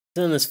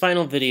So in this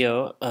final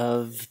video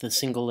of the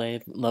single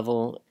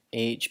level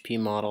AHP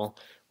model,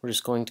 we're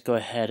just going to go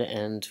ahead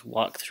and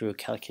walk through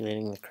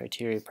calculating the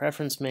criteria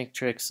preference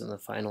matrix and the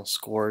final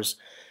scores.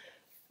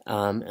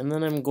 And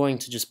then I'm going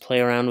to just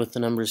play around with the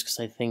numbers because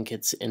I think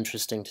it's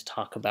interesting to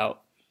talk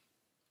about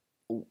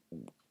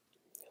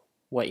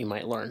what you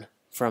might learn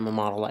from a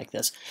model like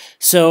this.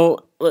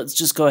 So let's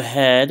just go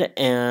ahead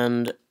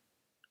and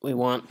we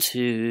want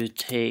to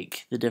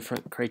take the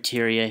different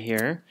criteria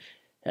here.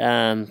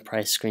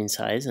 Price, screen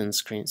size, and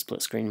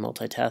split screen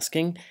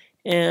multitasking,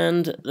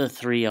 and the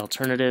three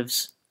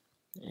alternatives,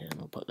 and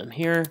we'll put them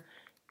here,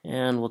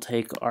 and we'll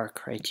take our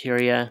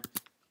criteria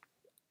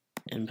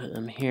and put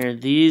them here.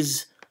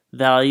 These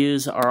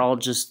values are all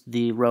just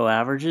the row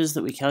averages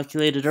that we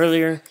calculated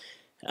earlier.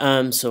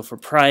 So for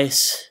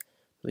price,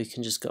 we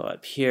can just go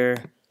up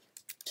here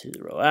to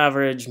the row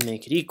average,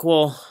 make it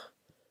equal,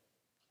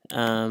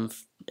 and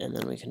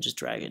then we can just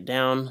drag it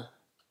down,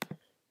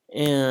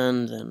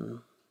 and then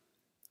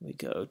we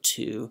go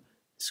to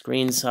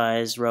screen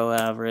size row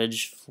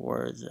average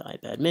for the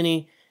iPad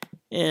mini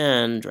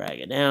and drag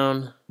it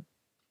down,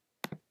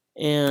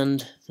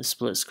 and the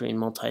split screen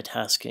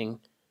multitasking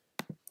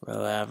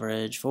row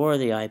average for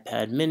the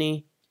iPad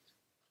mini,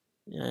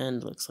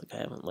 and looks like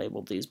I haven't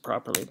labeled these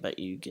properly, but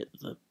you get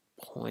the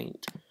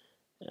point.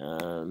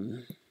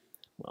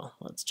 Well,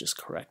 let's just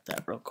correct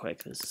that real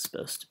quick. This is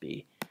supposed to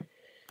be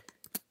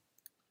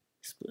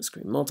split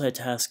screen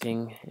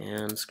multitasking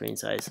and screen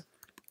size.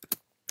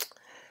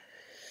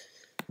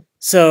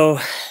 So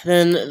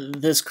then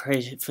this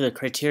for the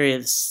criteria,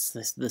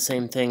 this the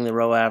same thing, the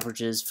row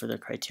averages for the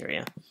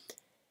criteria.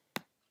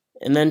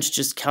 And then to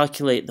just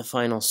calculate the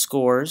final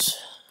scores,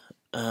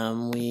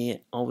 all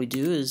we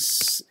do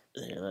is,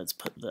 let's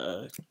put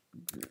the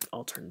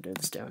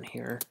alternatives down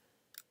here,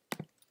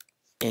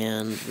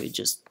 and we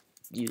just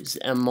use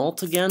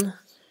mmult again,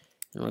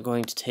 and we're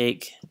going to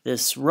take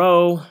this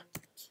row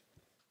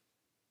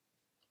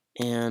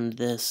and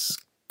this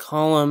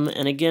column,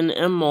 and again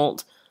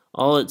mmult,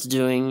 all it's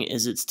doing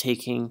is it's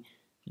taking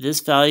this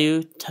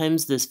value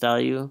times this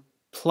value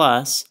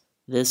plus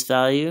this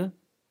value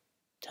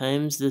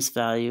times this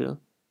value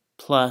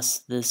plus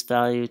this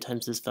value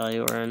times this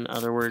value, or in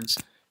other words,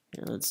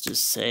 let's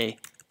just say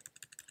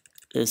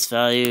this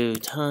value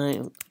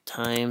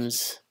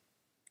times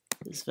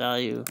this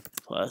value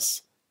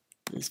plus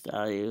this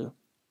value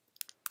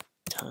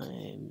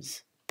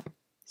times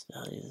this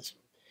value,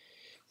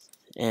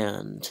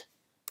 and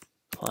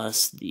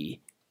plus the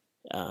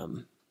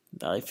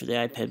value for the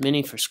iPad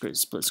mini for split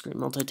screen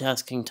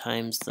multitasking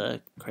times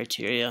the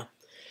criteria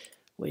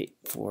weight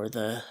for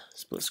the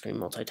split screen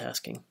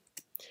multitasking.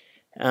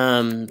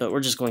 But we're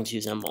just going to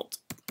use mmult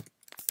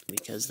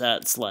because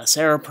that's less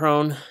error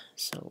prone,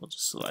 so we'll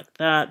just select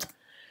that,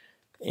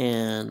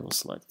 and we'll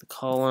select the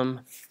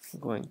column. We're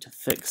going to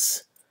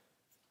fix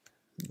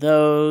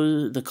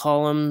the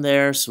column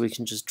there so we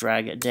can just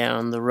drag it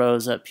down. The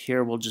rows up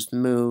here will just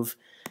move,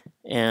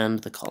 and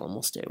the column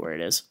will stay where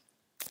it is.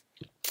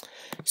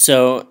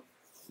 So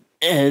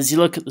as you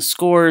look at the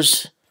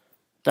scores,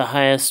 the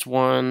highest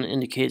one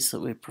indicates that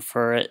we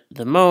prefer it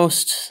the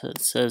most. It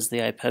says the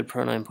iPad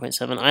Pro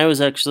 9.7. I was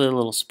actually a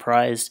little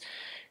surprised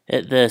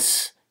at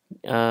this,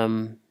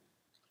 given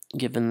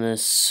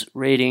this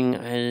rating,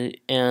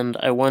 and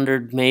I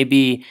wondered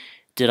maybe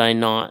did I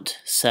not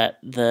set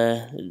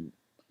the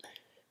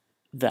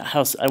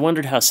house. I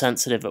wondered how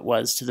sensitive it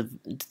was to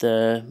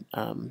the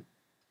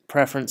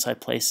preference I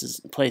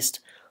placed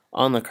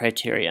on the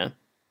criteria.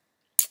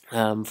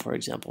 For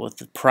example, with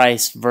the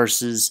price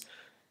versus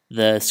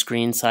the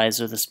screen size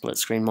or the split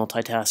screen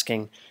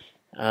multitasking.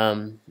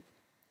 And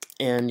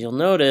you'll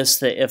notice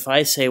that if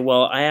I say,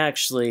 well, I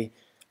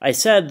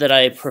said that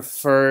I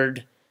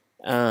preferred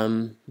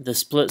the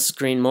split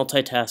screen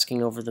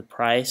multitasking over the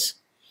price,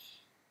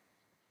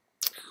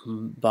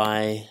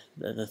 by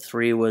the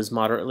 3 was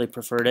moderately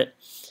preferred it.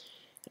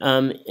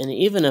 And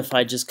even if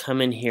I just come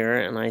in here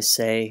and I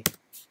say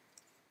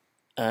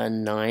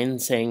 9,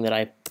 saying that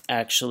I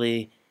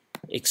actually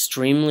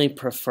extremely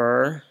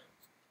prefer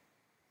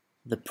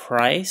the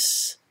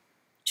price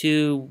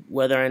to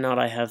whether or not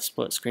I have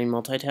split screen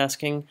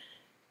multitasking,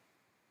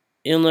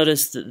 you'll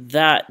notice that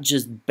that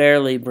just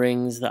barely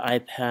brings the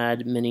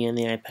iPad mini and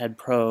the iPad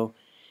Pro,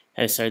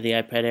 the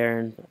iPad Air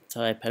and the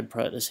iPad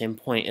Pro at the same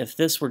point. If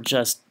this were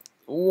just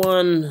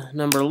one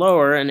number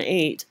lower, an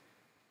 8,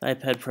 the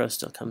iPad Pro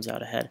still comes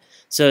out ahead.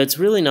 So it's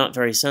really not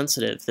very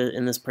sensitive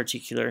in this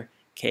particular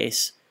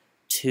case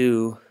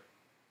to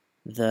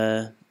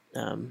the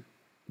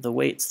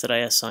weights that I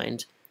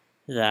assigned.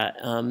 That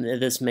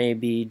this may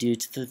be due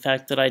to the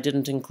fact that I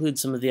didn't include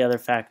some of the other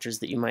factors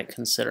that you might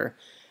consider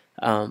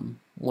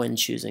when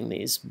choosing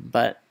these,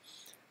 but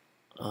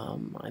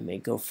I may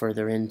go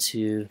further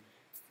into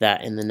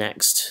that in the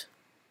next,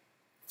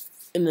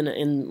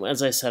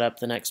 as I set up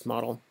the next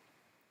model.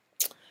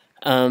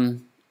 I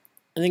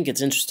think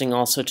it's interesting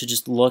also to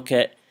just look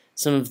at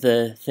some of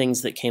the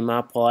things that came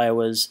up while I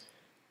was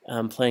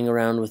playing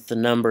around with the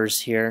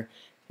numbers here.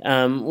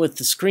 With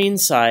the screen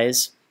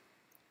size,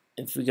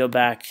 if we go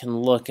back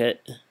and look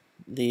at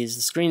these.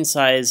 The screen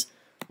size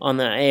on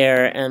the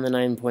Air and the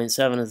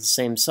 9.7 is the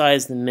same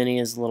size. The Mini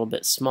is a little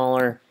bit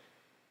smaller.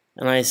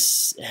 And I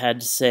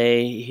had to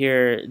say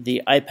here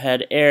the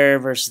iPad Air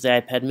versus the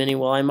iPad Mini.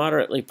 Well, I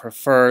moderately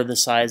prefer the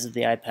size of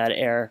the iPad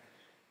Air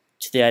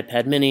to the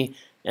iPad Mini.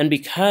 And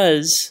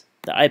because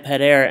the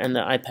iPad Air and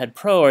the iPad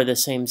Pro are the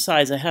same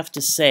size, I have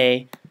to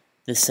say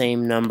the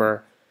same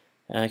number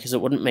because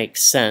it wouldn't make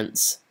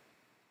sense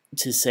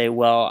to say,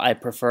 well, I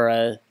prefer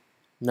a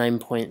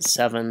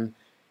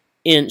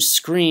 9.7-inch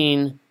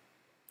screen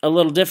a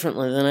little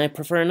differently than I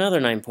prefer another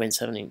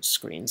 9.7-inch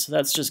screen. So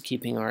that's just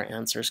keeping our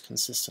answers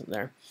consistent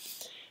there.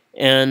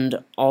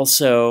 And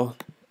also,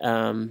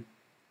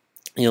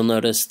 you'll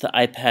notice the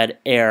iPad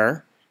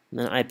Air and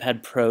the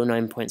iPad Pro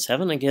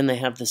 9.7, again, they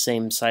have the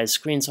same size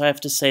screen, so I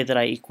have to say that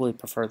I equally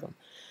prefer them.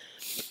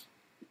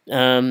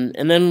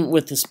 And then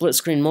with the split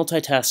screen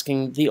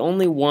multitasking, the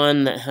only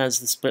one that has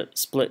the split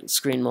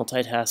screen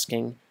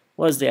multitasking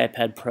was the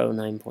iPad Pro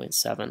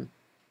 9.7.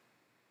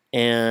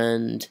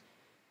 And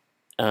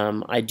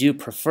I do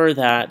prefer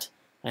that.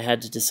 I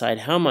had to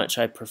decide how much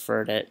I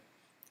preferred it.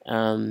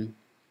 And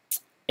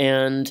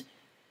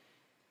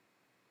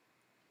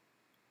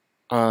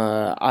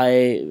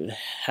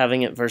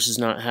having it versus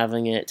not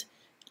having it,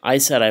 I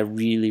said I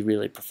really,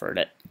 really preferred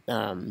it,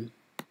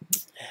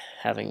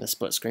 having the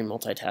split screen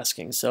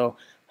multitasking. So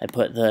I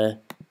put the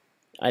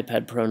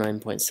iPad Pro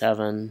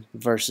 9.7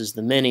 versus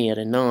the Mini at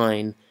a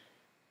 9,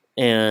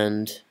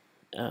 and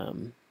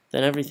then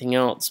everything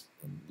else,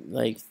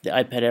 like the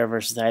iPad Air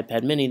versus the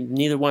iPad Mini,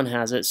 neither one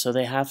has it, so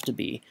they have to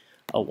be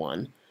a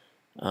 1.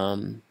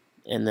 And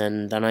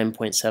then the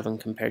 9.7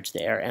 compared to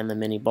the Air and the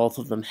Mini, both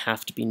of them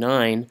have to be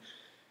 9.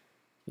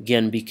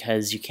 Again,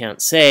 because you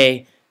can't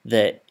say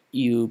that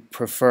you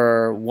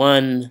prefer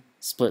one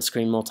split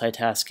screen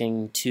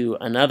multitasking to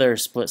another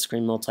split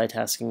screen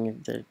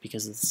multitasking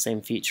because it's the same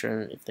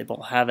feature. If they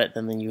both have it,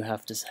 then you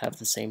have to have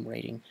the same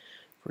rating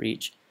for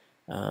each.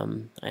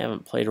 I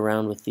haven't played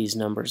around with these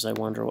numbers. I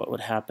wonder what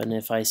would happen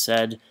if I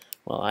said,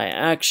 well, I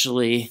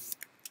actually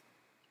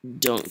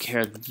don't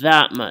care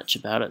that much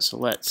about it, so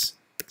let's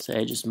say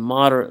I just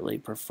moderately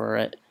prefer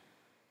it.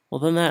 Well,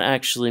 then that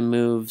actually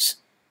moves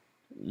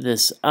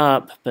this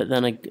up, but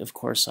then of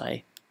course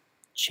I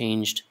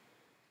changed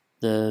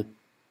the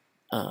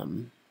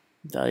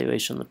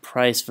valuation, the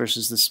price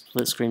versus the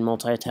split screen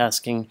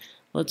multitasking.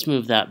 Let's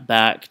move that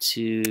back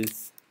to,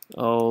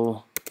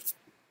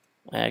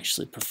 I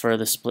actually prefer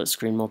the split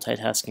screen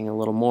multitasking a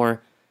little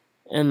more,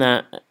 and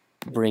that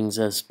brings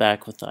us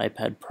back with the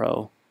iPad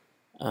Pro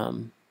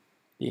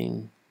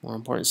being more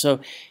important. So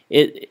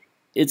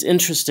it's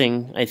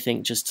interesting, I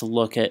think, just to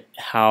look at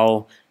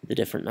how the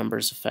different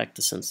numbers affect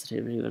the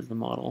sensitivity of the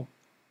model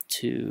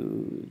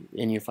in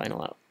your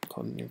final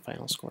outcome, your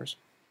final scores.